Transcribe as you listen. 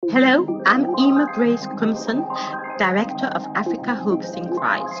Hello, I'm Emma Grace Koomson, Director of Africa Hopes in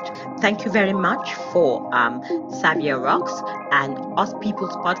Christ. Thank you very much for Xavier Rocks and Us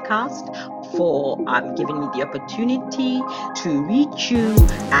People's podcast for giving me the opportunity to reach you,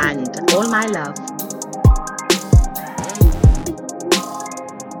 and all my love.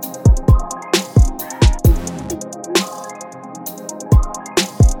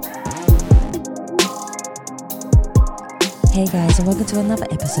 Hey guys, and welcome to another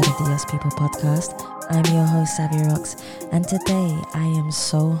episode of the Us People podcast. I'm your host, Xavier Rocks, and today I am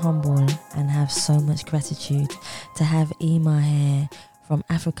so humble and have so much gratitude to have Emma here from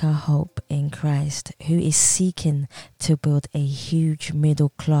Africa Hope in Christ, who is seeking to build a huge middle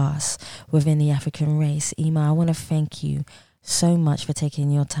class within the African race. Emma, I want to thank you so much for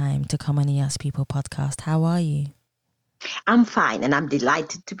taking your time to come on the Us People podcast. How are you? I'm fine, and I'm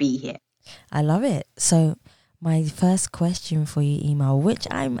delighted to be here. I love it. So, my first question for you, Emma, which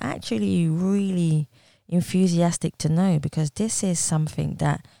I'm actually really enthusiastic to know because this is something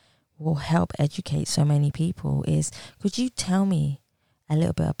that will help educate so many people, is could you tell me a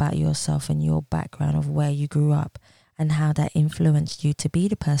little bit about yourself and your background of where you grew up and how that influenced you to be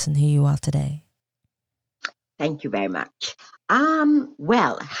the person who you are today? Thank you very much.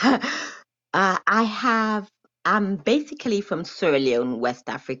 I'm basically from Sierra Leone, West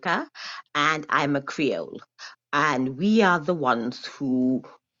Africa, and I'm a Creole. And we are the ones who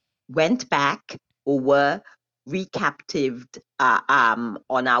went back or were recaptived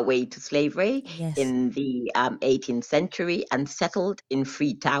on our way to slavery Yes. in the 18th century and settled in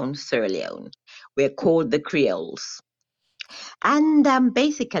Freetown, Sierra Leone. We're called the Creoles. And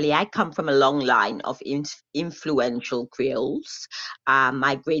basically, I come from a long line of influential Creoles.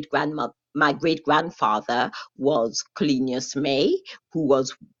 My great grandfather was Colenius May, who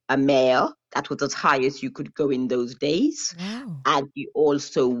was a mayor. That was as high as you could go in those days. Wow. And he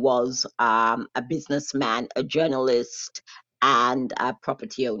also was a businessman, a journalist, and a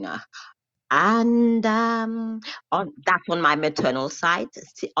property owner. And that's on my maternal side.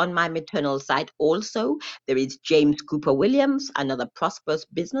 On my maternal side also, there is James Cooper Williams, another prosperous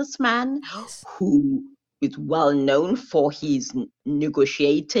businessman Yes. who is well known for his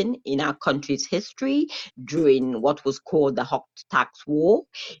negotiating in our country's history during what was called the Hot Tax War.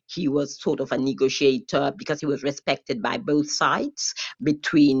 He was sort of a negotiator because he was respected by both sides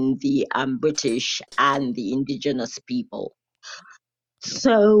between the British and the indigenous people.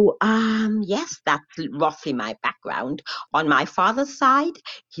 So, yes, that's roughly my background. On my father's side,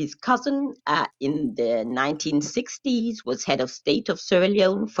 his cousin in the 1960s was head of state of Sierra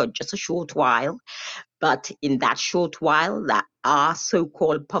Leone for just a short while. But in that short while, that our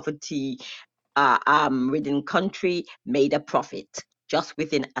so-called poverty-ridden country made a profit just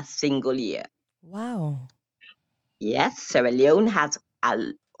within a single year. Wow. Yes, Sierra Leone has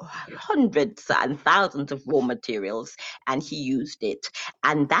hundreds and thousands of raw materials, and he used it.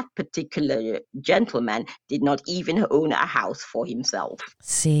 And that particular gentleman did not even own a house for himself.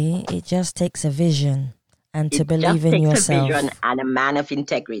 See, it just takes a vision and to It just believe in takes yourself. a vision and a man of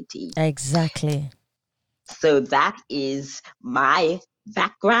integrity. Exactly. So that is my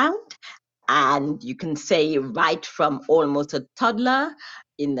background. And you can say right from almost a toddler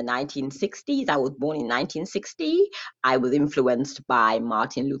in the 1960s, I was born in 1960, I was influenced by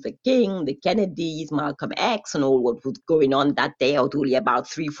Martin Luther King, the Kennedys, Malcolm X, and all what was going on that day. I was only about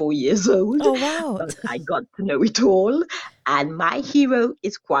 3-4 years old. Oh, wow. But I got to know it all. And my hero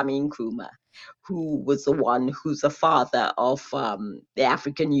is Kwame Nkrumah, who was the one who's the father of the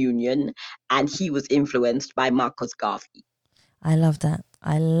African Union, and he was influenced by Marcus Garvey. I love that.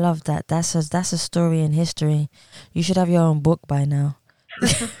 I love that. That's a story in history. You should have your own book by now.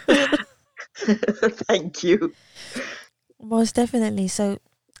 Thank you. Most definitely. So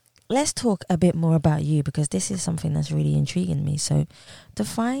let's talk a bit more about you because this is something that's really intriguing me. So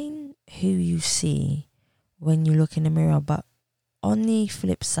define who you see when you look in the mirror. But on the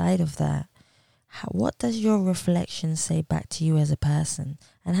flip side of that, what does your reflection say back to you as a person?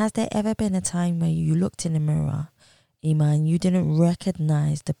 And has there ever been a time where you looked in the mirror, Emma, and you didn't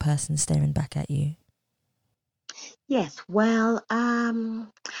recognize the person staring back at you? Yes, well,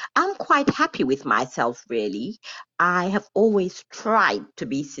 I'm quite happy with myself, really. I have always tried to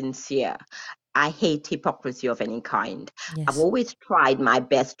be sincere. I hate hypocrisy of any kind. Yes. I've always tried my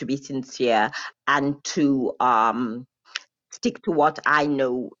best to be sincere and to stick to what I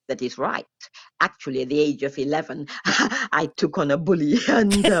know that is right. Actually, at the age of 11, I took on a bully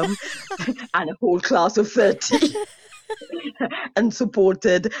and a whole class of 30. And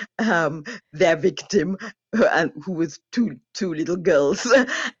supported their victim, who was two little girls,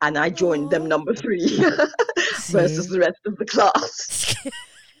 and I joined them number 3 versus the rest of the class.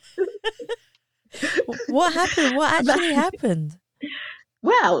 What happened? What actually happened?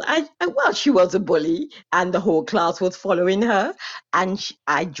 Well, she was a bully, and the whole class was following her. And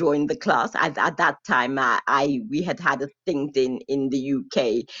I joined the class. At that time, we had a stint in the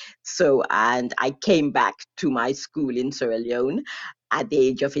UK, so and I came back to my school in Sierra Leone at the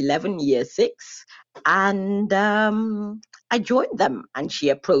age of 11, year six, and I joined them. And she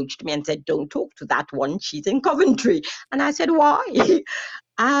approached me and said, "Don't talk to that one. She's in Coventry." And I said, "Why?"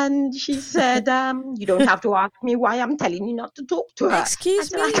 And she said, "You don't have to ask me why I'm telling you not to talk to her." I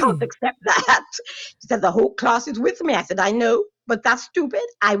Excuse said, "I can't me. accept that." She said, "The whole class is with me." I said, "I know, but that's stupid.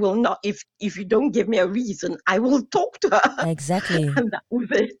 I will not, if you don't give me a reason, I will talk to her." Exactly. And that was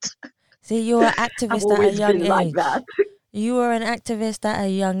it. See, you're an I've activist at a always young been like age. that. You were an activist at a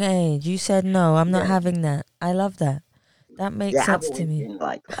young age. You said, no, I'm not Yeah. having that. I love that. That makes Yeah, I've sense to always me. been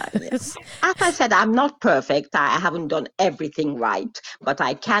like that. Yeah. As I said, I'm not perfect. I haven't done everything right, but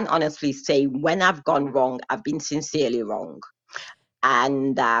I can honestly say when I've gone wrong, I've been sincerely wrong.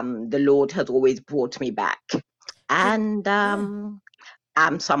 And the Lord has always brought me back. You, And yeah.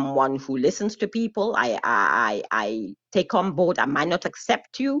 I'm someone who listens to people. I take on board. I might not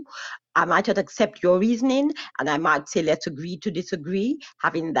accept you. I might not accept your reasoning, and I might say let's agree to disagree.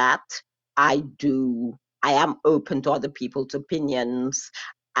 Having that, I do. I am open to other people's opinions,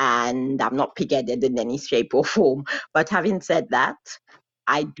 and I'm not pig-headed in any shape or form. But having said that,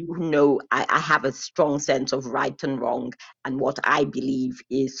 I do know I have a strong sense of right and wrong, and what I believe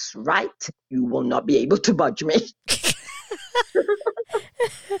is right, you will not be able to budge me.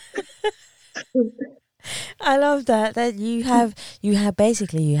 I love that. That you have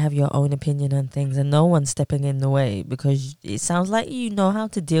your own opinion on things and no one's stepping in the way because it sounds like you know how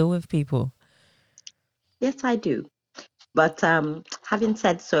to deal with people. Yes, I do. But having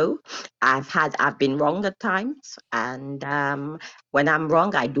said so, I've been wrong at times, and when I'm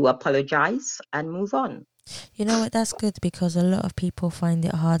wrong, I do apologize and move on. You know what? That's good because a lot of people find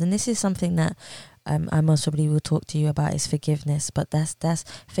it hard, and this is something that I most probably will talk to you about is forgiveness. But that's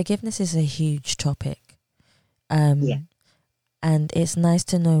forgiveness is a huge topic. Yeah. Um, and it's nice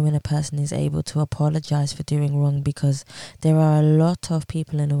to know when a person is able to apologize for doing wrong because there are a lot of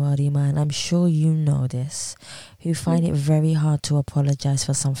people in the world, Iman, and I'm sure you know this, who find it very hard to apologize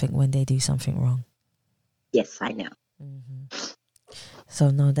for something when they do something wrong. Yes, I know. hmm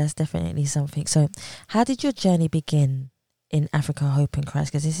So, no, that's definitely something. So, how did your journey begin in Africa Hope in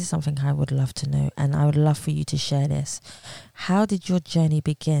Christ? Because this is something I would love to know, and I would love for you to share this. How did your journey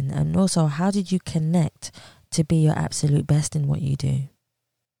begin? And also, how did you connect to be your absolute best in what you do?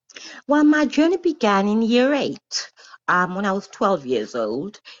 Well, my journey began in year eight, when I was 12 years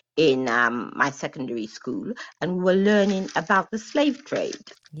old in my secondary school, and we were learning about the slave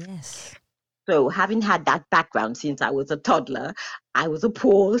trade. Yes. So, having had that background since I was a toddler, I was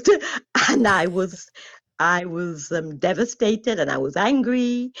appalled, and I was devastated, and I was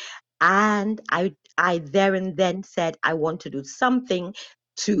angry, and I there and then said I want to do something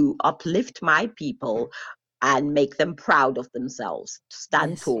to uplift my people and make them proud of themselves, to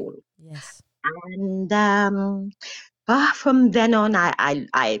stand Yes. tall. Yes. And from then on,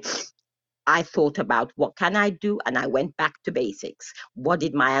 I thought about what can I do, and I went back to basics. What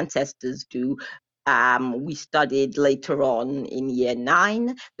did my ancestors do? We studied later on in year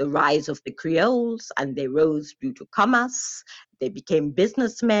 9 the rise of the Creoles, and they rose due to commerce. They became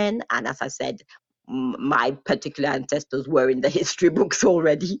businessmen, and as I said, my particular ancestors were in the history books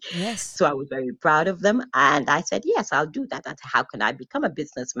already. Yes. So I was very proud of them, and I said, yes, I'll do that. How can I become a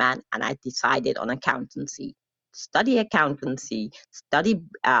businessman? And I decided on accountancy. Study accountancy, study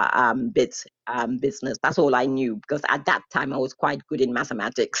business. That's all I knew because at that time I was quite good in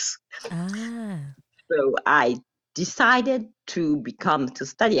mathematics. Ah. So I decided to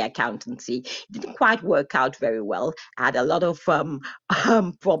study accountancy. It didn't quite work out very well. I had a lot of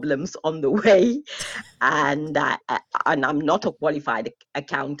problems on the way, and I'm not a qualified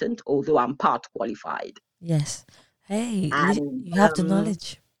accountant, although I'm part qualified. Yes. Hey, And you have the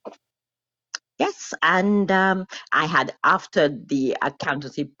knowledge. yes, and I had after the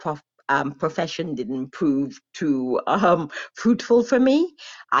accountancy profession didn't prove too fruitful for me,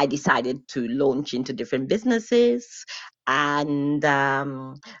 I decided to launch into different businesses, and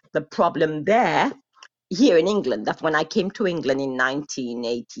the problem there here in England. That's when I came to England in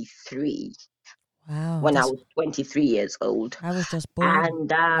 1983, Wow. when I That's was 23 years old, I was just born.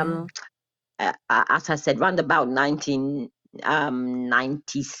 and Yeah. as I said, round about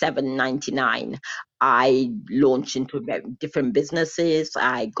 1997, 99, I launched into different businesses.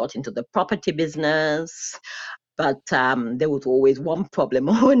 I got into the property business, but there was always one problem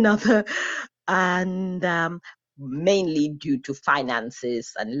or another, and mainly due to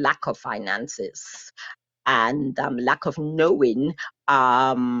finances and lack of finances. and lack of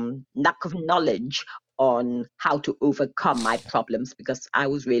knowledge on how to overcome my problems, because I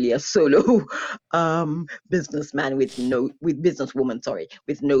was really a solo businessman with businesswoman, sorry,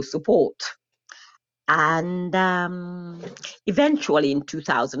 with no support. And eventually in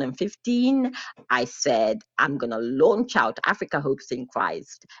 2015, I said, I'm going to launch out Africa Hopes in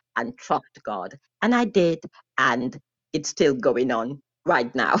Christ and trust God. And I did. And it's still going on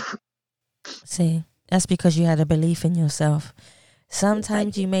right now. See, that's because you had a belief in yourself. Yes, I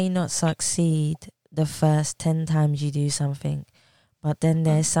Sometimes did. you may not succeed the first 10 times you do something, but then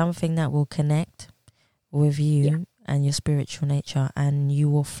there's something that will connect with Yeah, you and your spiritual nature, and you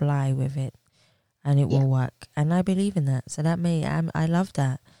will fly with it and it yeah. will work. And I believe in that. So I love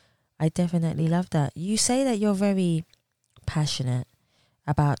that. I definitely love that. You say that you're very passionate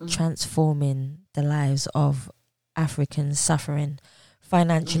about Mm-hmm. transforming the lives of Africans suffering Mm-hmm.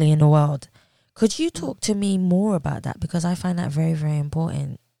 financially in the world. Could you Mm-hmm. talk to me more about that? Because I find that very, very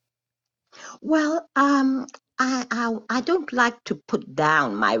important. Well, I don't like to put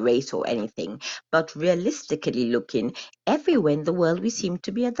down my race or anything, but realistically looking, everywhere in the world we seem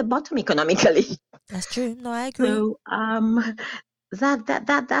to be at the bottom economically. That's true. No, I agree. So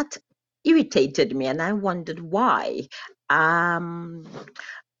that irritated me, and I wondered why. Um,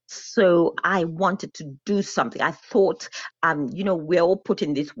 so I wanted to do something. I thought, we're all put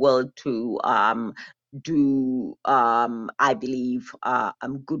in this world to do, I believe,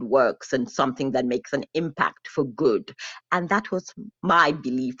 good works and something that makes an impact for good. And that was my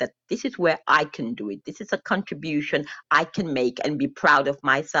belief, that this is where I can do it. This is a contribution I can make and be proud of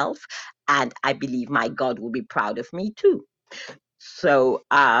myself. And I believe my God will be proud of me too. So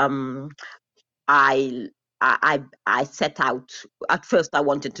I I set out. At first, I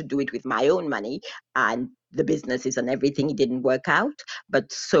wanted to do it with my own money, and the businesses and everything. It didn't work out,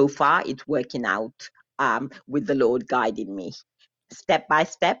 but so far it's working out. With the Lord guiding me step by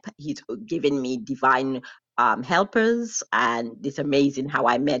step. He's given me divine helpers, and it's amazing how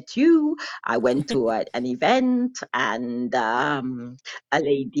I met you. I went to an event, and a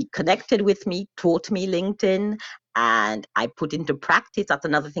lady connected with me, taught me LinkedIn, and I put into practice. That's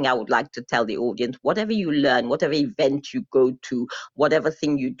another thing I would like to tell the audience. Whatever you learn, whatever event you go to, whatever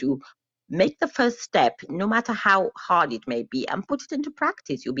thing you do, make the first step, no matter how hard it may be, and put it into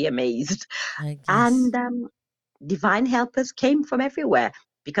practice. You'll be amazed. I guess. And divine helpers came from everywhere,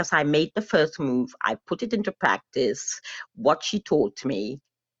 because I made the first move. I put it into practice, what she taught me,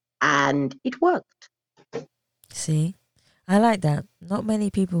 and it worked. See, I like that. Not many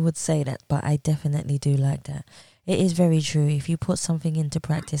people would say that, but I definitely do like that. It is very true. If you put something into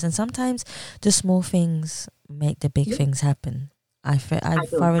practice, and sometimes the small things make the big Yeah. things happen. I I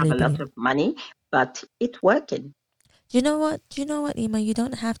don't have thoroughly a lot believe. of money, but it's working. Do you know what? Do you know what, Ima? You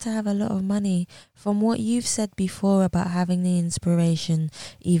don't have to have a lot of money. From what you've said before about having the inspiration,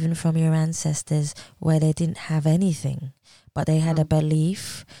 even from your ancestors, where they didn't have anything, but they had a Mm,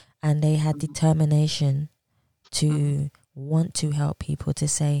 belief and they had mhm, determination mhm. to want to help people, to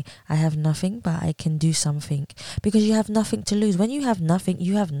say, I have nothing, but I can do something. Because you have nothing to lose. When you have nothing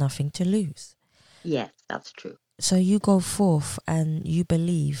to lose. Yes, that's true. So you go forth and you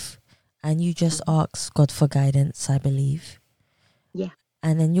believe and you just Mhm. ask God for guidance, I believe. Yeah,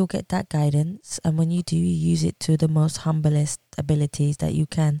 And then you'll get that guidance. And when you do, you use it to the most humblest abilities that you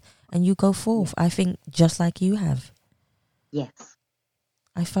can. And you go yeah, forth, I think, just like you have. yes.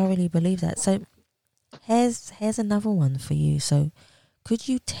 I thoroughly believe that. So here's another one for you. So could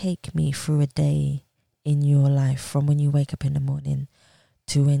you take me through a day in your life, from when you wake up in the morning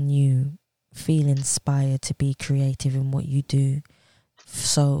to when you feel inspired to be creative in what you do?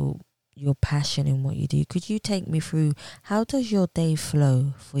 So your passion in what you do. Could you take me through, how does your day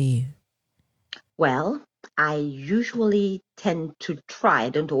flow for you? Well, I usually tend to try, I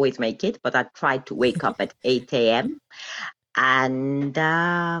don't always make it, but I try to wake up at 8 a.m. and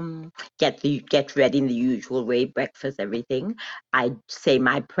get ready in the usual way, breakfast, everything. I say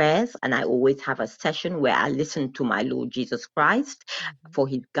my prayers, and I always have a session where I listen to my Lord Jesus Christ Mhm. for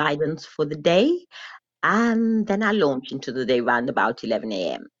his guidance for the day, and then I launch into the day round about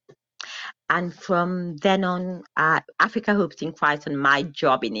 11 a.m. And from then on, Africa Hopes in Christ, and my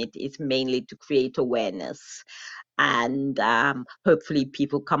job in it is mainly to create awareness. And hopefully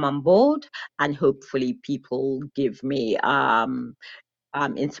people come on board, and hopefully people give me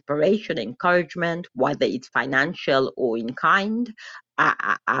inspiration, encouragement, whether it's financial or in kind.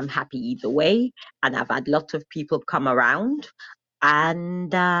 I'm happy either way. And I've had lots of people come around.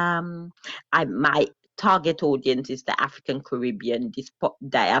 And my target audience is the African Caribbean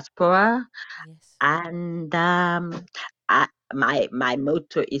diaspora. Yes. And my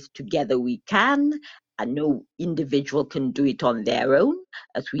motto is together we can. and no individual can do it on their own,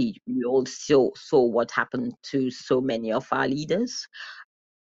 as we all saw what happened to so many of our leaders.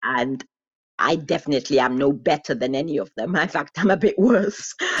 And I definitely am no better than any of them. In fact, I'm a bit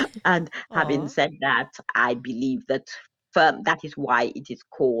worse. And having Aw. said that, I believe that that is why it is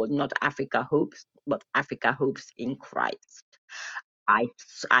called not Africa Hopes, but Africa Hopes in Christ. I,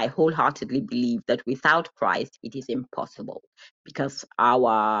 I wholeheartedly believe that without Christ, it is impossible, because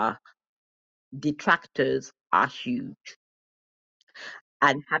our detractors are huge.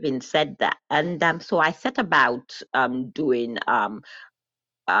 And having said that, and so I set about doing um,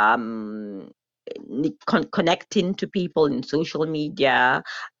 connecting to people in social media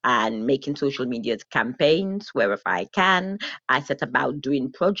and making social media campaigns wherever I can. I set about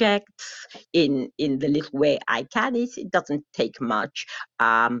doing projects in the little way I can. It doesn't take much.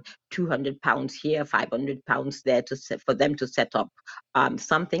 £200 here, £500 there for them to set up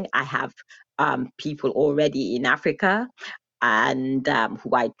something. I have people already in Africa and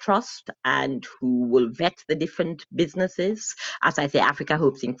who I trust and who will vet the different businesses. As I say, Africa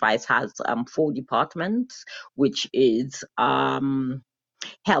Hopes in Christ has 4 departments, which is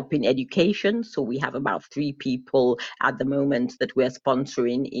help in education. So we have about 3 people at the moment that we're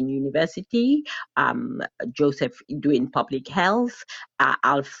sponsoring in university. Joseph doing public health,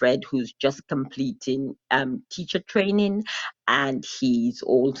 Alfred, who's just completing teacher training, and he's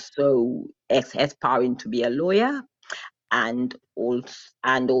also aspiring to be a lawyer. And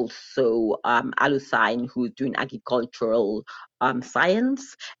also Alusine, who's doing agricultural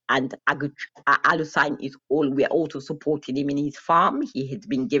science. And Alusine we're also supporting him in his farm. He has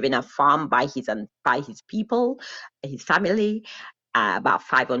been given a farm by his people, his family, about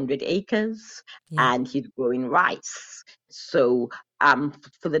 500 acres, Yeah. and he's growing rice. So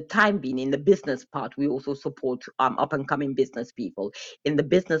for the time being, in the business part, we also support up and coming business people. In the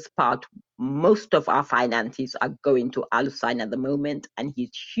business part, most of our finances are going to Alusine at the moment, and his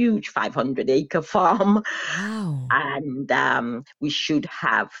huge 500-acre farm. Wow. And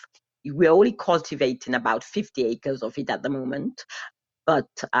we're only cultivating about 50 acres of it at the moment, but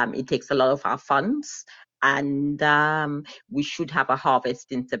it takes a lot of our funds, and we should have a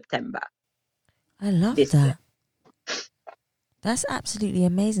harvest in September I love this year. that. That's absolutely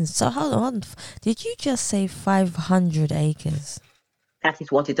amazing. So hold on. Did you just say 500 acres? That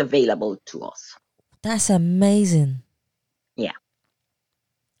is what is available to us. That's amazing. Yeah.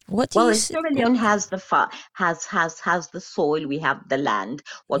 What do you Well, see? Sierra Leone has the has the soil. We have the land.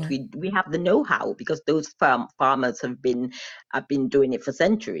 What Yeah, we have the know-how, because those farmers have been doing it for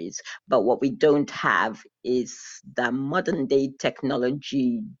centuries. But what we don't have is the modern day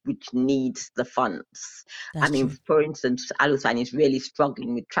technology, which needs the funds. I that's mean, true. for instance, Alusine is really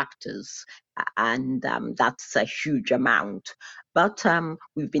struggling with tractors, and that's a huge amount. But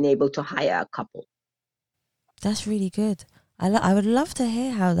we've been able to hire a couple. That's really good. I would love to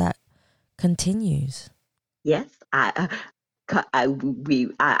hear how that continues. Yes, it's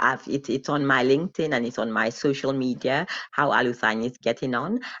on my LinkedIn and it's on my social media how Alusine is getting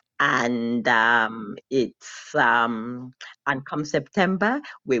on, and and come September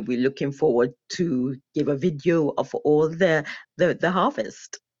we're looking forward to give a video of all the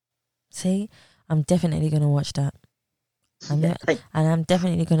harvest. See, I'm definitely going to watch that. Yeah, And I'm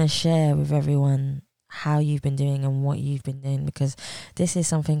definitely going to share with everyone how you've been doing and what you've been doing, because this is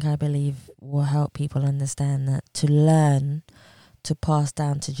something I believe will help people understand, that to learn, to pass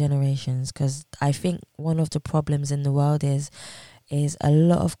down to generations. Because I think one of the problems in the world is a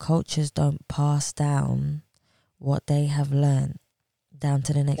lot of cultures don't pass down what they have learned down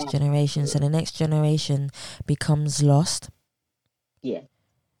to the next that's generation. So true. the next generation becomes lost Yeah,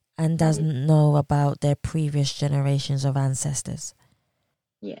 and that is, doesn't know about their previous generations of ancestors.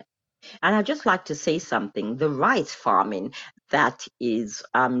 yeah. And I'd just like to say something. The rice farming that is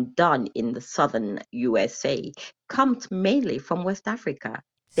done in the southern USA comes mainly from West Africa.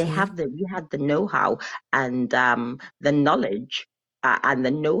 See? We had the know-how, and the knowledge and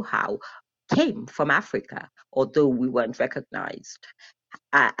the know-how came from Africa, although we weren't recognized.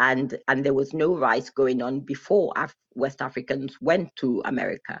 And there was no rice going on before West Africans went to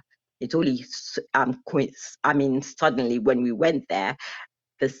America. It's only suddenly when we went there,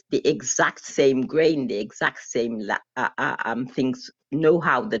 the exact same grain, the exact same things,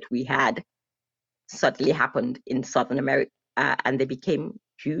 know-how that we had suddenly happened in Southern America, and they became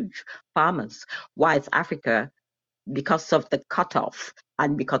huge farmers. Whilst Africa, because of the cutoff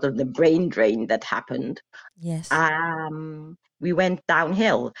and because of the brain drain that happened, Yes. we went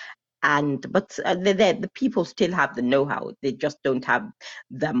downhill. But the people still have the know-how. They just don't have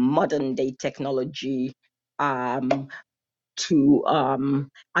the modern day technology um, to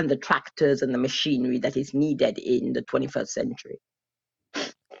and the tractors and the machinery that is needed in the 21st century.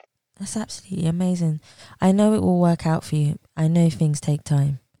 That's absolutely amazing. I know it will work out for you. I know things take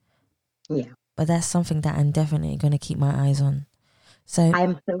time. Yeah. But that's something that I'm definitely going to keep my eyes on. So I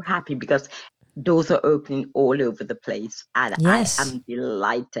am so happy because doors are opening all over the place, and I yes. am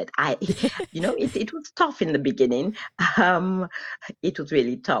delighted. It was tough in the beginning. Um, it was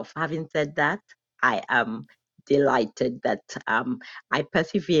really tough. Having said that, I am delighted that I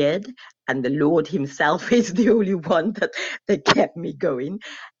persevered, and the Lord Himself is the only one that kept me going.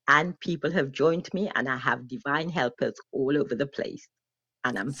 And people have joined me, and I have divine helpers all over the place,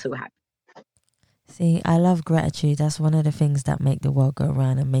 and I'm so happy. See, I love gratitude. That's one of the things that make the world go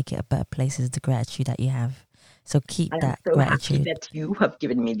round and make it a better place is the gratitude that you have. So keep I am that so happy gratitude. that you have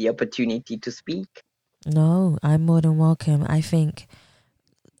given me the opportunity to speak. No, I'm more than welcome. I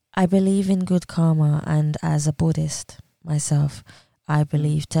believe in good karma, and as a Buddhist myself, I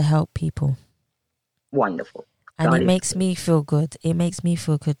believe to help people. Wonderful. And God it is makes good. me feel good. It makes me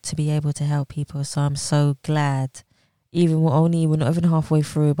feel good to be able to help people. So I'm so glad. We're not even halfway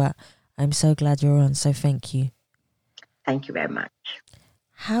through, but I'm so glad you're on. So thank you. Thank you very much.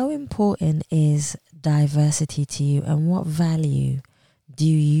 How important is diversity to you, and what value do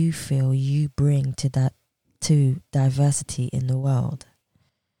you feel you bring to diversity in the world?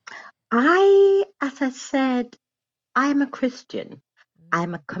 As I said, I'm a Christian.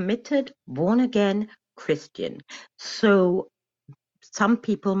 I'm a committed, born again Christian. So some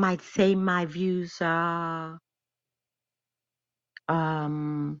people might say my views are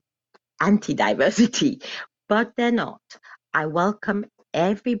anti-diversity, but they're not. I welcome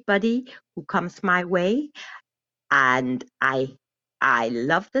everybody who comes my way, and I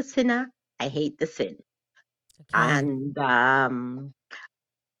love the sinner. I hate the sin, Okay. and I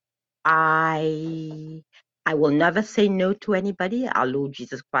will never say no to anybody. Our Lord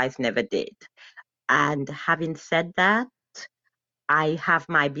Jesus Christ never did. And having said that, I have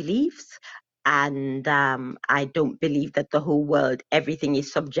my beliefs, and I don't believe that the whole world, everything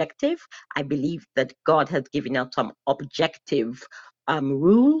is subjective. I believe that God has given us some objective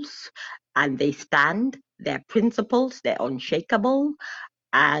rules, and they stand. They're principles. They're unshakable.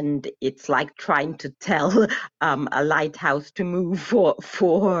 And it's like trying to tell a lighthouse to move for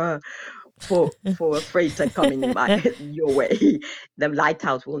a freighter coming your way. The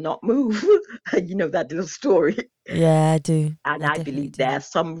lighthouse will not move. You know that little story. Yeah, I do. And I I definitely believe do. there are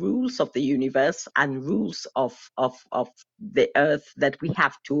some rules of the universe and rules of the earth that we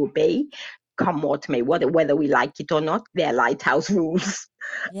have to obey, come what may, whether we like it or not. They're lighthouse rules,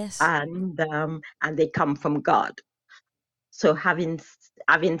 Yes. and they come from God. So having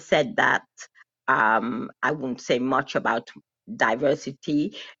said that, I won't say much about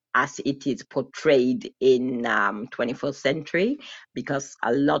diversity as it is portrayed in 21st century, because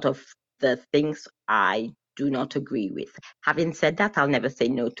a lot of the things I do not agree with. Having said that, I'll never say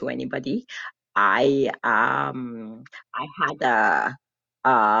no to anybody. I had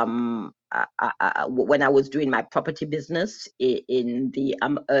when I was doing my property business in the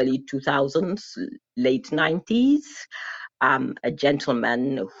early 2000s, late 90s, a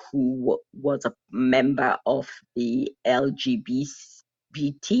gentleman who was a member of the LGBT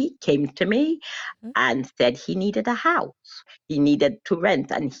came to me and said he needed a house. He needed to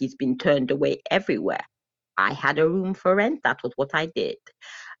rent, and he's been turned away everywhere. I had a room for rent. That was what I did.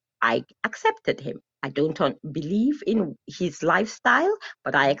 I accepted him. I don't believe in his lifestyle,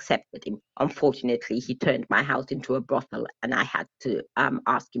 but I accepted him. Unfortunately, he turned my house into a brothel, and I had to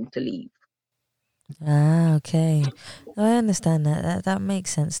ask him to leave. Ah, okay. I understand that. That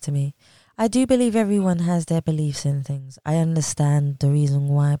makes sense to me. I do believe everyone has their beliefs in things. I understand the reason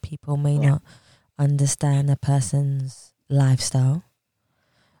why people may Yeah, not understand a person's lifestyle.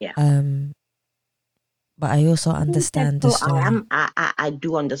 yeah. But I also Having said understand the so, story. I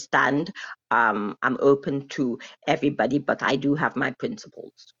do understand. I'm open to everybody, but I do have my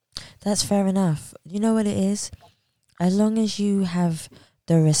principles. That's fair enough. You know what it is? As long as you have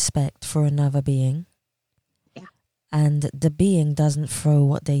the respect for another being, Yeah, and the being doesn't throw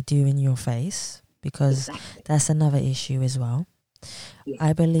what they do in your face, because exactly. that's another issue as well. Yeah,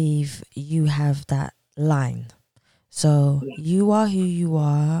 I believe you have that line. So yeah, you are who you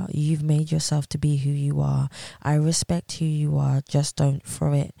are. You've made yourself to be who you are. I respect who you are. Just don't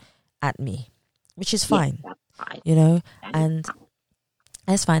throw it at me, which is yeah. fine, That's fine. you know, That is and fine.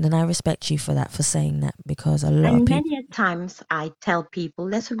 that's fine. And I respect you for that, for saying that, because a lot of And people, many a times I tell people,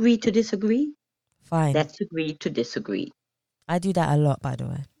 let's agree to disagree. fine. Let's agree to disagree. I do that a lot, by the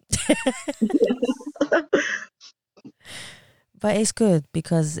way. But it's good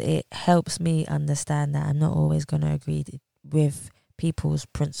because it helps me understand that I'm not always going to agree with people's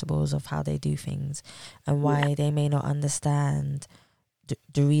principles of how they do things and why they may not understand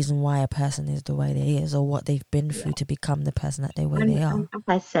the reason why a person is the way they is or what they've been through to become the person that they are. And as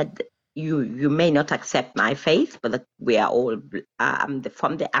I said, you may not accept my faith, but that we are all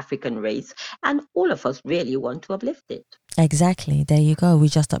from the African race, and all of us really want to uplift it. Exactly. There you go. We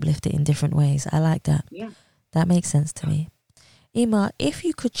just uplift it in different ways. I like that. Yeah. That makes sense to me. Ima, if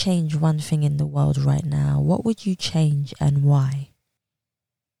you could change one thing in the world right now, what would you change and why?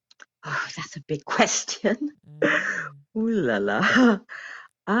 Oh, that's a big question. Ooh la la.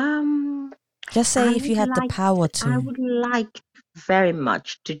 Just say if you had the power I to. would like very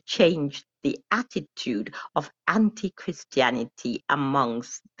much to change the attitude of anti-Christianity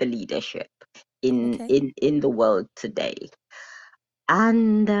amongst the leadership Okay. in the world today.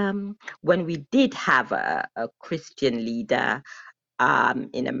 And when we did have a Christian leader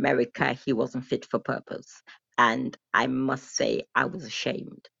in America, he wasn't fit for purpose. And I must say, I was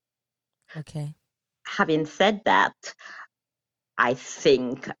ashamed. Okay. Having said that, I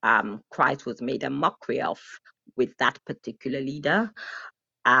think Christ was made a mockery of with that particular leader.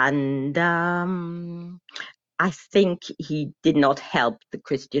 And I think he did not help the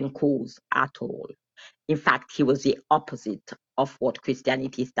Christian cause at all. In fact, he was the opposite of what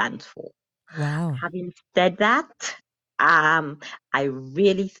Christianity stands for. Wow. Having said that, I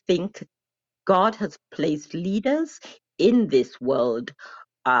really think God has placed leaders in this world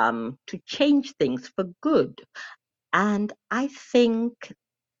to change things for good. And I think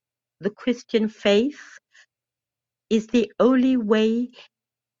the Christian faith is the only way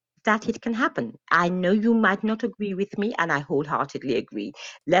that it can happen. I know you might not agree with me, and I wholeheartedly agree.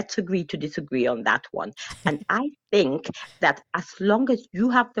 Let's agree to disagree on that one. And I think that as long as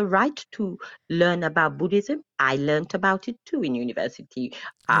you have the right to learn about Buddhism, I learned about it too in university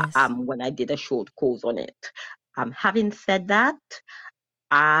Yes. when I did a short course on it. Having said that,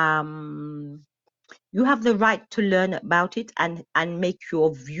 you have the right to learn about it and make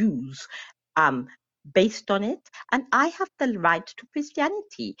your views based on it. And I have the right to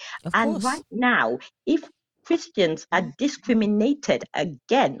Christianity. Of And course. right now, if Christians are discriminated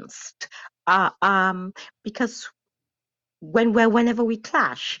against, because whenever we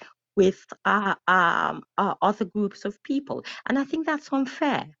clash with other groups of people, and I think that's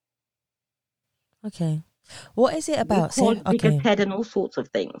unfair. Okay. What is it We're about? Say, called okay. bigoted and all sorts of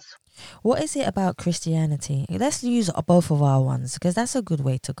things. What is it about Christianity? Let's use both of our ones because that's a good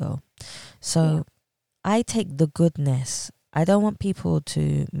way to go. So Yeah. I take the goodness. I don't want people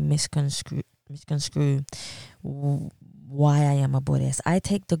to misconstrue why I am a Buddhist. I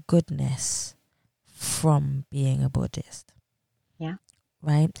take the goodness from being a Buddhist. Yeah.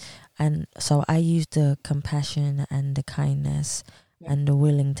 Right? And so I use the compassion and the kindness and the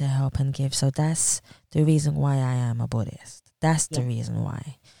willing to help and give. So that's the reason why I am a Buddhist. That's the reason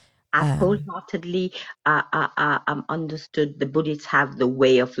why. I've wholeheartedly understood the Buddhists have the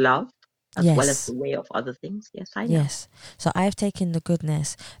way of love as well as Yes. the way of other things. Yes, I know. Yes. So I've taken the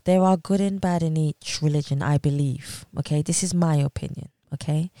goodness. There are good and bad in each religion, I believe. Okay. This is my opinion.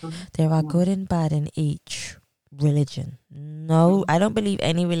 Okay. Mm-hmm. There are good and bad in each religion. No, I don't believe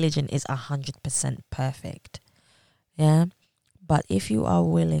any religion is 100% perfect. Yeah. But if you are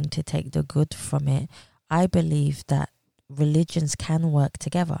willing to take the good from it, I believe that religions can work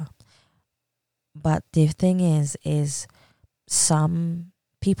together. But the thing is some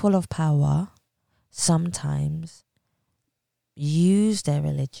people of power sometimes use their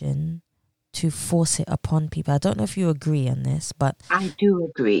religion to force it upon people. I don't know if you agree on this, but I do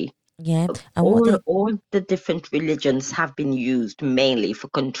agree. yeah, and what they All the different religions have been used mainly for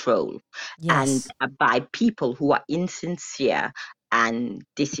control and yes, by people who are insincere and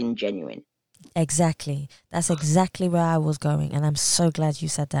disingenuine. exactly. That's exactly where I was going, and I'm so glad you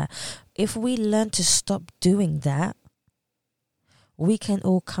said that. If we learn to stop doing that, we can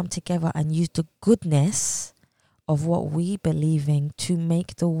all come together and use the goodness of what we believe in to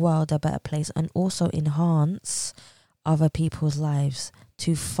make the world a better place and also enhance other people's lives,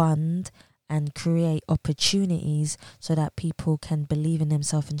 to fund and create opportunities so that people can believe in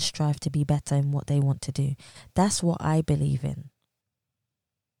themselves and strive to be better in what they want to do. That's what I believe in.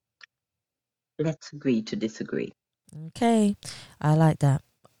 Let's agree to disagree. Okay, I like that.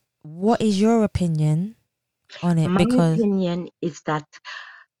 What is your opinion on it? My Because opinion is that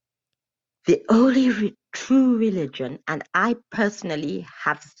the only true religion, and I personally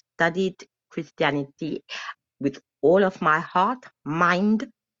have studied Christianity with all of my heart, mind,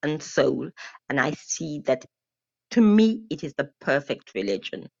 and soul, and I see that to me it is the perfect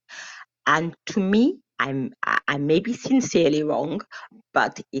religion. And to me, I may be sincerely wrong,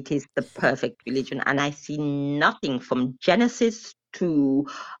 but it is the perfect religion, and I see nothing from Genesis to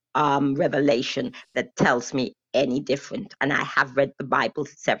Revelation that tells me any different. And I have read the Bible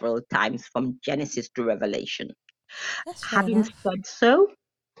several times from Genesis to Revelation. That's fair Having enough. said so,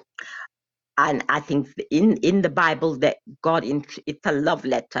 and I think in the Bible that it's a love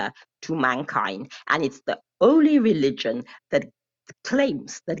letter to mankind, and it's the only religion that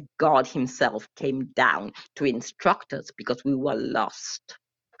claims that God himself came down to instruct us because we were lost.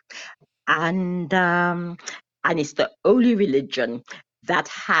 And it's the only religion that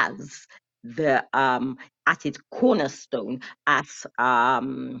has the at its cornerstone, as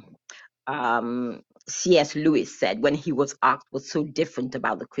C.S. Lewis said when he was asked what's so different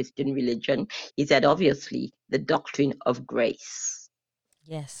about the Christian religion. He said, obviously, the doctrine of grace.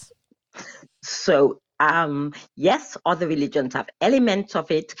 Yes. So, yes, other religions have elements of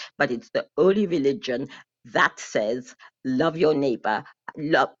it, but it's the only religion that says, love your neighbor,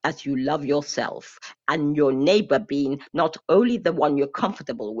 love as you love yourself, and your neighbor being not only the one you're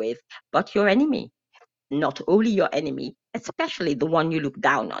comfortable with, but your enemy. Not only your enemy, especially the one you look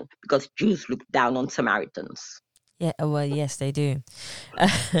down on, because Jews look down on Samaritans. Yeah. Well, yes, they do.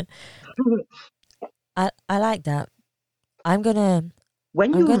 I like that. I'm gonna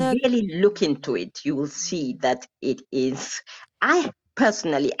When I'm you gonna really look into it, you will see that it is. I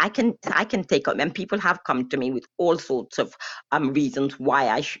personally, I can take on, and people have come to me with all sorts of reasons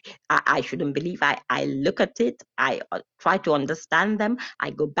why I shouldn't believe. I look at it, I try to understand them.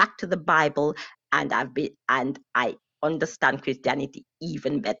 I go back to the Bible, and I understand Christianity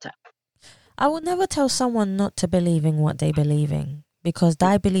even better. I will never tell someone not to believe in what they believe in because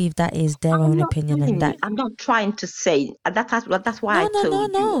I believe that is their I'm own not opinion and telling, that. I'm not trying to say that's why No, I no, no,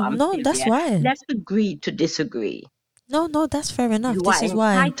 told you, no, no. That's Sylvia, why. let's agree to disagree. No, no, that's fair enough. You This are is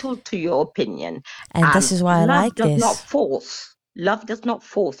why, entitled to your opinion. and this is why I Love like does not this. force. Love does not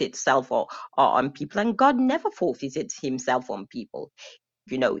force itself or on people, and God never forces it himself on people.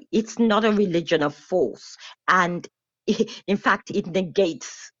 It's not a religion of force, and in fact, it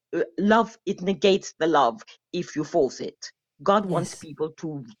negates love. It negates the love if you force it. God wants Yes, people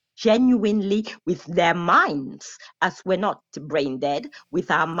to genuinely, with their minds, as we're not brain dead, with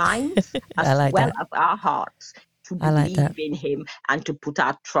our minds I as like well that. as our hearts, to I like believe that. in him and to put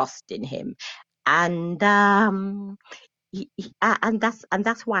our trust in him. And and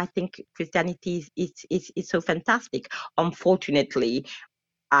that's why I think Christianity is so fantastic. Unfortunately,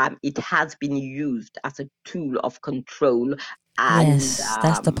 it has been used as a tool of control and Yes,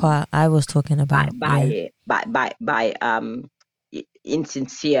 that's the part I was talking by about. Yeah. by by by by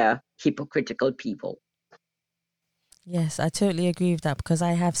insincere, hypocritical people. Yes, I totally agree with that because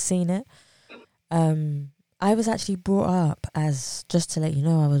I have seen it. Um, I was actually brought up as, just to let you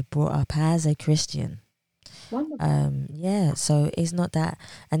know, I was brought up as a Christian. Wonderful. Yeah, so it's not that,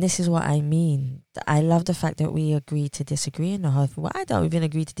 and this is what I mean. I love the fact that we agree to disagree in the whole. Well, I don't even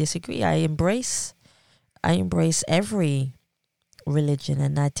agree to disagree. I embrace every religion,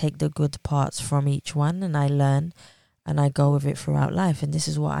 and I take the good parts from each one, and I learn, and I go with it throughout life. And this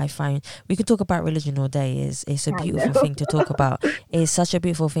is what I find. We could talk about religion all day. It's a I beautiful know. thing to talk about. It's such a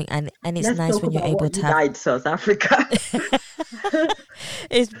beautiful thing, and it's Let's nice talk when you're about able what to have. unites South Africa.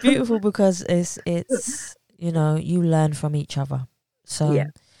 It's beautiful because it's you learn from each other. Yeah,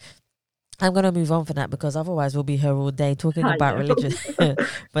 So I'm gonna move on from that because otherwise we'll be here all day talking I about know. religion.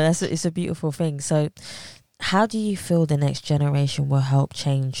 But it's a beautiful thing. So how do you feel the next generation will help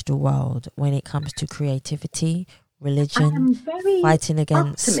change the world when it comes to creativity, I religion, am very fighting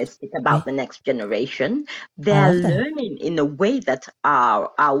against? optimistic about the next generation. I They're love that. learning in a way that our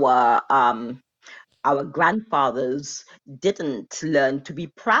grandfathers didn't learn to be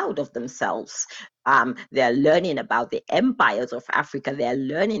proud of themselves. They're learning about the empires of Africa. They're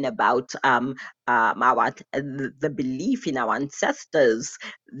learning about the belief in our ancestors.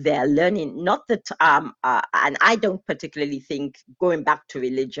 They're learning not that, and I don't particularly think, going back to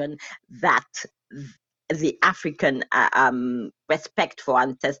religion, that the African respect for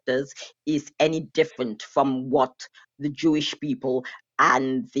ancestors is any different from what the Jewish people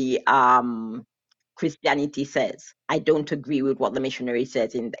and the Christianity says. I don't agree with what the missionary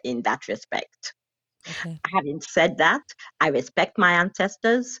says in that respect. Okay. Having said that, I respect my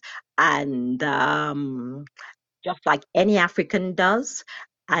ancestors, and just like any African does.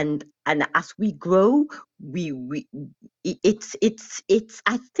 And as we grow, we it's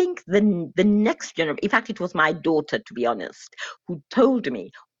I think the next generation. In fact, it was my daughter, to be honest, who told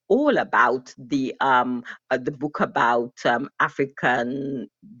me all about the book about the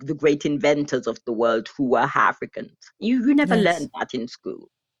great inventors of the world who were Africans. You never learned Yes. that in school.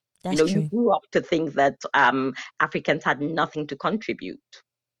 That's You true. grew up to think that Africans had nothing to contribute.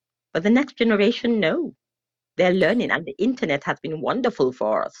 But the next generation, no, they're learning, and the internet has been wonderful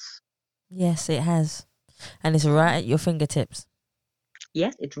for us. Yes, it has. And it's right at your fingertips.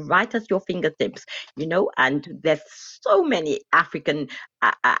 Yes, it's right at your fingertips, and there's so many African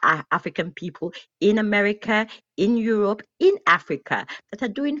people in America, in Europe, in Africa that are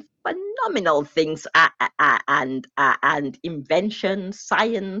doing phenomenal things, and invention,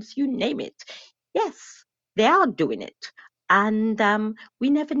 science, you name it. Yes, they are doing it, and we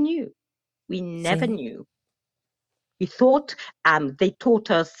never knew. We never See? knew. We thought they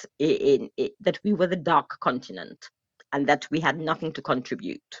taught us that we were the dark continent and that we had nothing to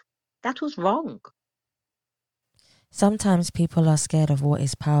contribute. That was wrong. Sometimes people are scared of what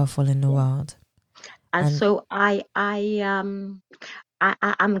is powerful in the Yeah. world. And And so I'm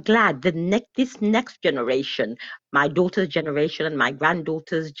glad that this next generation, my daughter's generation and my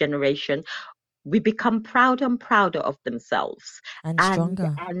granddaughter's generation, we become prouder and prouder of themselves, and and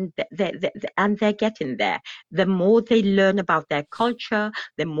stronger. they're getting there. The more they learn about their culture,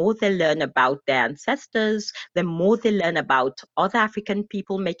 the more they learn about their ancestors, the more they learn about other African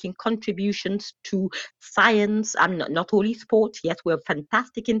people making contributions to science, and not only sports. Yes, we're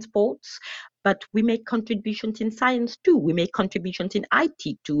fantastic in sports, but we make contributions in science too. We make contributions in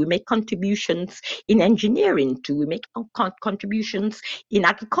IT too. We make contributions in engineering too. We make contributions in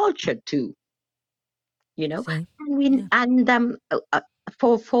agriculture too. See? And we Yeah. and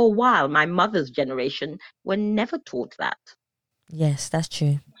for a while, my mother's generation were never taught that. Yes, that's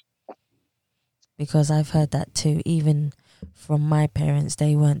true. Because I've heard that too. Even from my parents,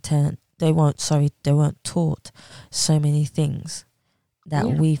 they weren't taught so many things that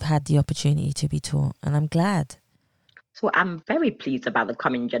Yeah. we've had the opportunity to be taught. And I'm glad. So I'm very pleased about the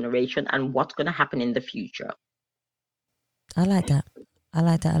coming generation and what's going to happen in the future. I like that. I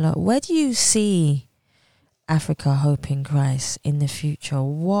like that a lot. Where do you see Africa Hope in Christ in the future?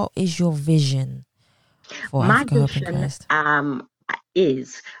 What is your vision for My Africa Hope in vision Christ?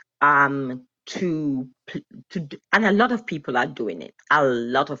 is and a lot of people are doing it. A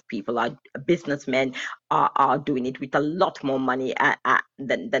lot of people are businessmen are doing it with a lot more money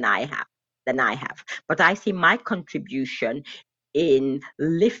than I have. But I see my contribution in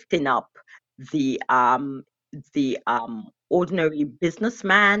lifting up the ordinary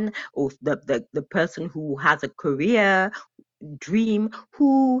businessman, or the person who has a career dream,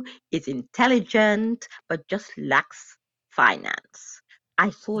 who is intelligent but just lacks finance. I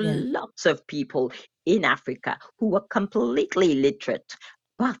saw Yeah, lots of people in Africa who were completely illiterate,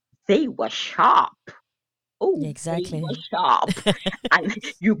 but they were sharp. Oh, they exactly. were sharp. And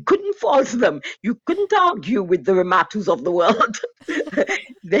you couldn't fault them. You couldn't argue with the Ramatus of the world.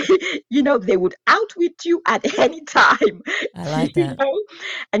 they, they would outwit you at any time. I like that.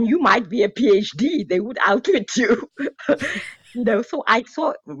 And you might be a PhD, they would outwit you. So I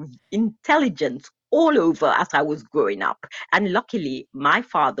saw intelligence all over as I was growing up, and luckily my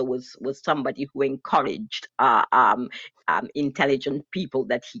father was somebody who encouraged intelligent people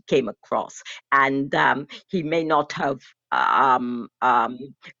that he came across, and he may not have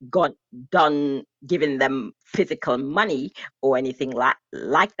got done giving them physical money or anything like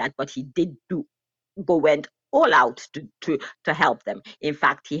that, but he did went all out to help them. In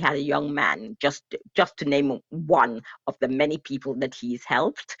fact, he had a young man, just to name one of the many people that he's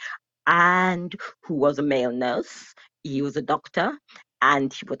helped, and who was a male nurse. He was a doctor,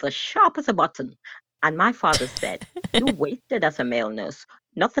 and he was as sharp as a button. And my father said, "You wasted as a male nurse.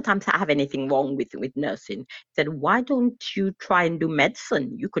 Not that I have anything wrong with nursing." He said, "Why don't you try and do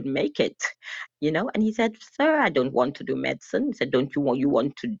medicine? You could make it." And he said, "Sir, I don't want to do medicine." He said, "Don't you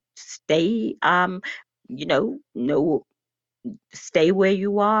want to stay no, stay where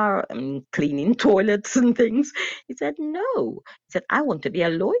you are and cleaning toilets and things?" He said, "No." He said, "I want to be a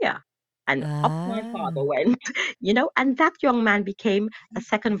lawyer." And up my father Ah, went, and that young man became a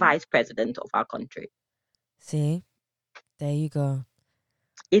second vice president of our country. see, there you go.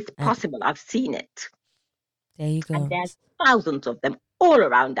 It's And possible. I've seen it. there you And go. there's thousands of them all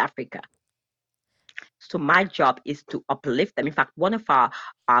around Africa. So my job is to uplift them. In fact, one of our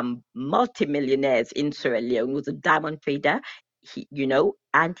multimillionaires in Sierra Leone was a diamond trader.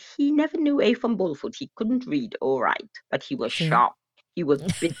 And he never knew A from Bullfoot. He couldn't read or write, but he was See, sharp. He was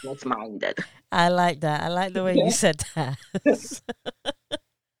business minded. I like that. I like the way you said that.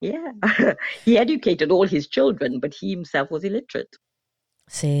 Yeah. He educated all his children, but he himself was illiterate.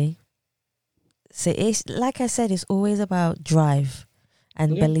 See, it's like I said, it's always about drive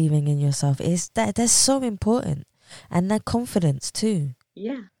and Yeah. believing in yourself. It's that's so important, and that confidence too.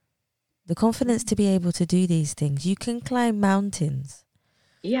 Yeah. The confidence to be able to do these things. You can climb mountains,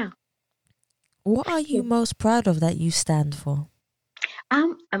 Yeah. What are you most proud of that you stand for?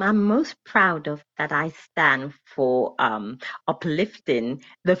 I'm most proud of that I stand for uplifting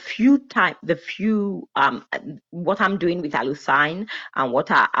what I'm doing with Alusign and what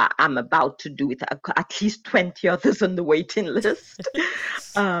I'm about to do with at least 20 others on the waiting list.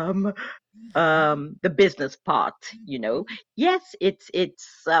 um, the business part, yes, it's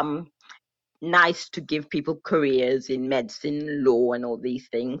nice to give people careers in medicine, law, and all these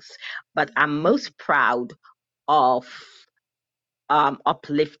things, but I'm most proud of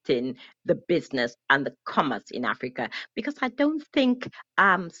uplifting the business and the commerce in Africa, because I don't think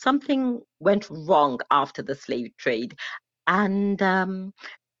something went wrong after the slave trade. And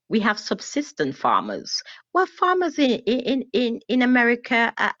we have subsistent farmers. Well, farmers in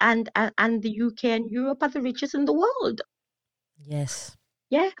America and the UK and Europe are the richest in the world. Yes.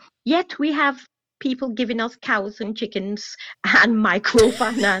 Yeah. Yet we have people giving us cows and chickens and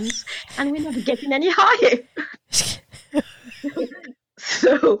microfinance, and we're not getting any higher.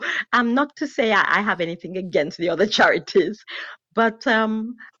 So I'm not to say I have anything against the other charities, but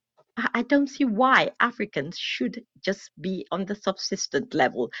I don't see why Africans should just be on the subsistent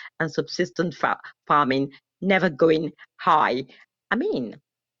level and subsistent farming never going high. I mean,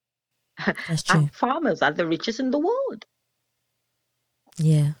 That's our true. farmers are the richest in the world.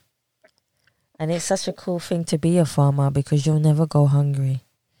 Yeah. And it's such a cool thing to be a farmer because you'll never go hungry.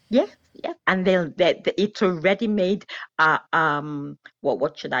 Yes, yes, and it's a ready-made,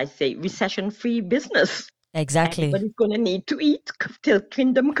 what should I say, recession-free business. Exactly. Everybody's going to need to eat till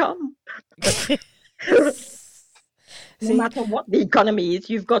kingdom come, because no See, matter what the economy is,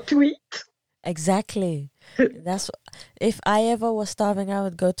 you've got to eat. exactly. That's if I ever was starving, I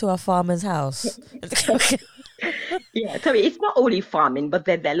would go to a farmer's house. Yeah, so it's not only farming, but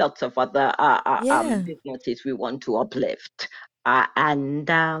there are lots of other Yeah, businesses we want to uplift. And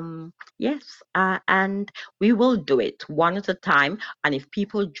yes, and we will do it one at a time. And if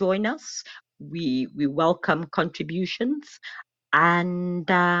people join us, we welcome contributions, and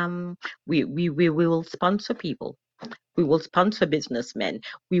we will sponsor people. We will sponsor businessmen.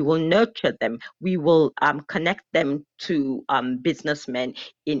 We will nurture them. We will connect them to businessmen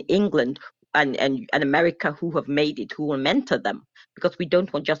in England and America who have made it, who will mentor them, because we don't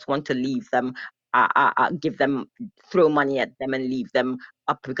just want to leave them, give them, throw money at them and leave them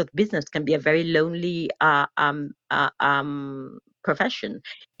up, because business can be a very lonely profession.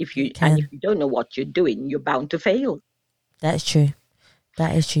 it If can. you don't know what you're doing, you're bound to fail. That's true.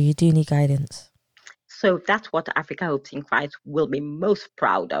 That is true. You do need guidance. So that's what Africa Hopes in Christ will be most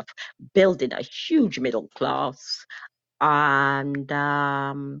proud of, building a huge middle class. And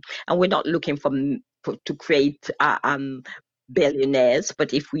we're not looking to create billionaires,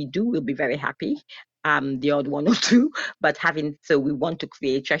 but if we do, we'll be very happy. The odd one or two, but we want to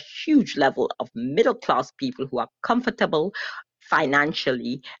create a huge level of middle class people who are comfortable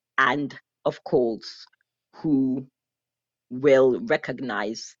financially, and of course, who will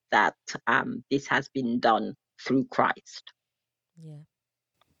recognize that this has been done through Christ. Yeah,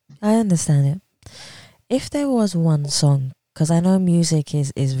 I understand it. If there was one song, because I know music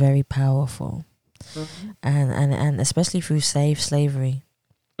is very powerful, Mm-hmm. and especially through slavery,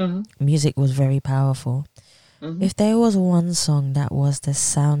 Mm-hmm. music was very powerful. Mm-hmm. If there was one song that was the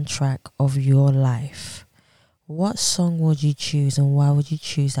soundtrack of your life, what song would you choose, and why would you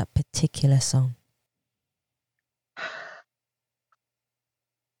choose that particular song?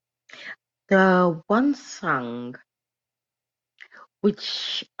 The one song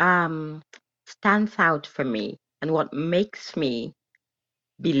which stands out for me, and what makes me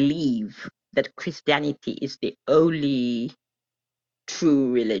believe that Christianity is the only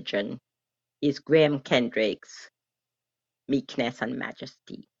true religion, is Graham Kendrick's Meekness and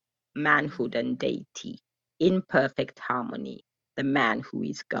Majesty, Manhood and Deity, in perfect harmony, the man who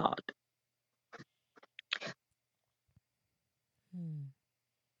is God.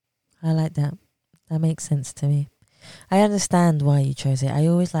 I like that. That makes sense to me. I understand why you chose it. I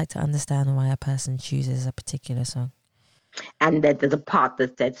always like to understand why a person chooses a particular song. And then there's a part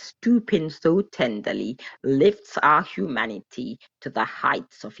that says, stooping so tenderly, lifts our humanity to the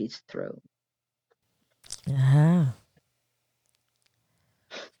heights of his throne. Aha.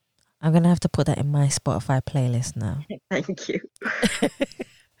 I'm going to have to put that in my Spotify playlist now. Thank you.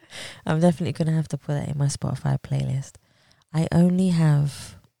 I'm definitely going to have to put that in my Spotify playlist. I only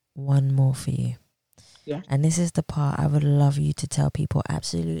have one more for you. Yeah. And this is the part I would love you to tell people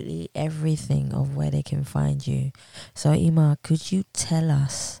absolutely everything of where they can find you. So, Ima, could you tell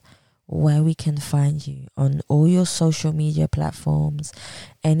us where we can find you on all your social media platforms,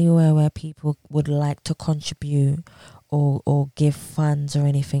 anywhere where people would like to contribute, or give funds or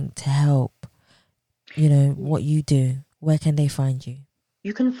anything to help, what you do, where can they find you?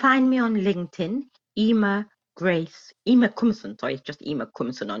 You can find me on LinkedIn, Ema Koomson, sorry, it's just Ema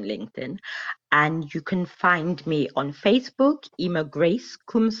Koomson on LinkedIn. And you can find me on Facebook, Ema Grace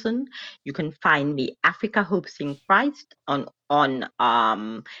Koomson. You can find me Africa Hopes in Christ on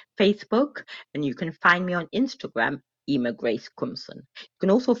Facebook, and you can find me on Instagram, Ema Grace Koomson. You can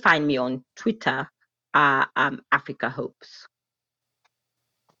also find me on Twitter, Africa Hopes.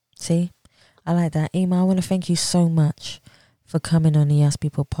 See, I like that. Ema, I want to thank you so much for coming on the Yes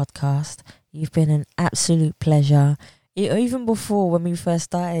People podcast. You've been an absolute pleasure. Even before, when we first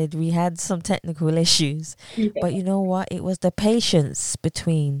started, we had some technical issues. Yeah. But you know what? It was the patience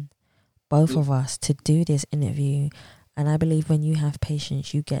between both of us to do this interview. And I believe when you have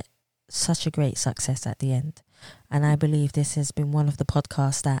patience, you get such a great success at the end. And I believe this has been one of the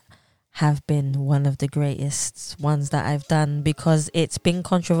podcasts that have been one of the greatest ones that I've done, because it's been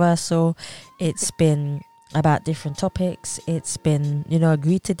controversial. It's been about different topics. It's been,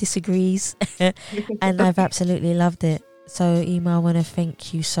 agreed to disagrees. And I've absolutely loved it. So, Ema, I want to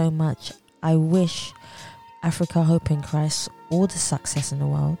thank you so much. I wish Africa Hope in Christ all the success in the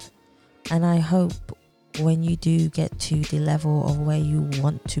world. And I hope when you do get to the level of where you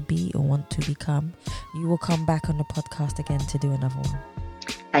want to be or want to become, you will come back on the podcast again to do another one.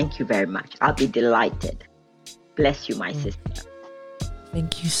 Thank you very much. I'll be delighted. Bless you, my sister.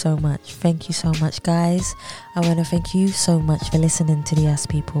 Thank you so much. Thank you so much, guys. I want to thank you so much for listening to the Yes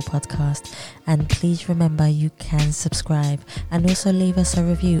People podcast. And please remember, you can subscribe and also leave us a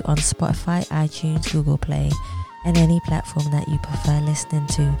review on Spotify, iTunes, Google Play, and any platform that you prefer listening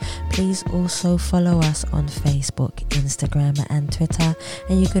to. Please also follow us on Facebook, Instagram, and Twitter.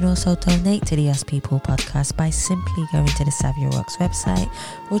 And you can also donate to the Yes People podcast by simply going to the Saviour Rocks website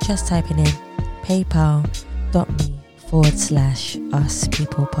or just typing in paypal.me/Us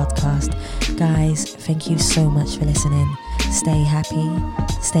People podcast. Guys, thank you so much for listening. Stay happy,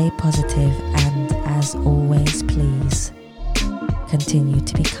 stay positive, and as always, please continue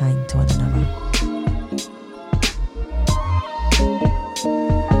to be kind to one another.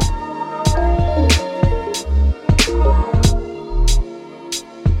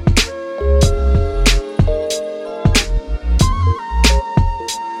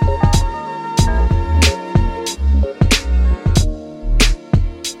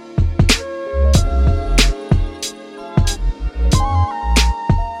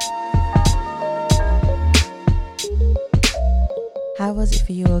 How was it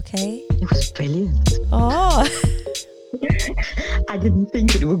for you? Okay? It was brilliant. Oh. I didn't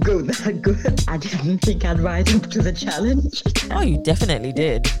think it would go that good. I didn't think I'd rise up to the challenge. Oh, you definitely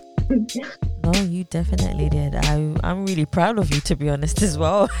did. No, you definitely did. I'm really proud of you, to be honest, as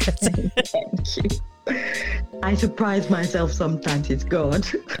well. Thank you. I surprise myself sometimes. It's God.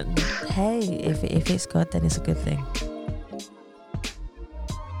 Hey, if it's God, then it's a good thing.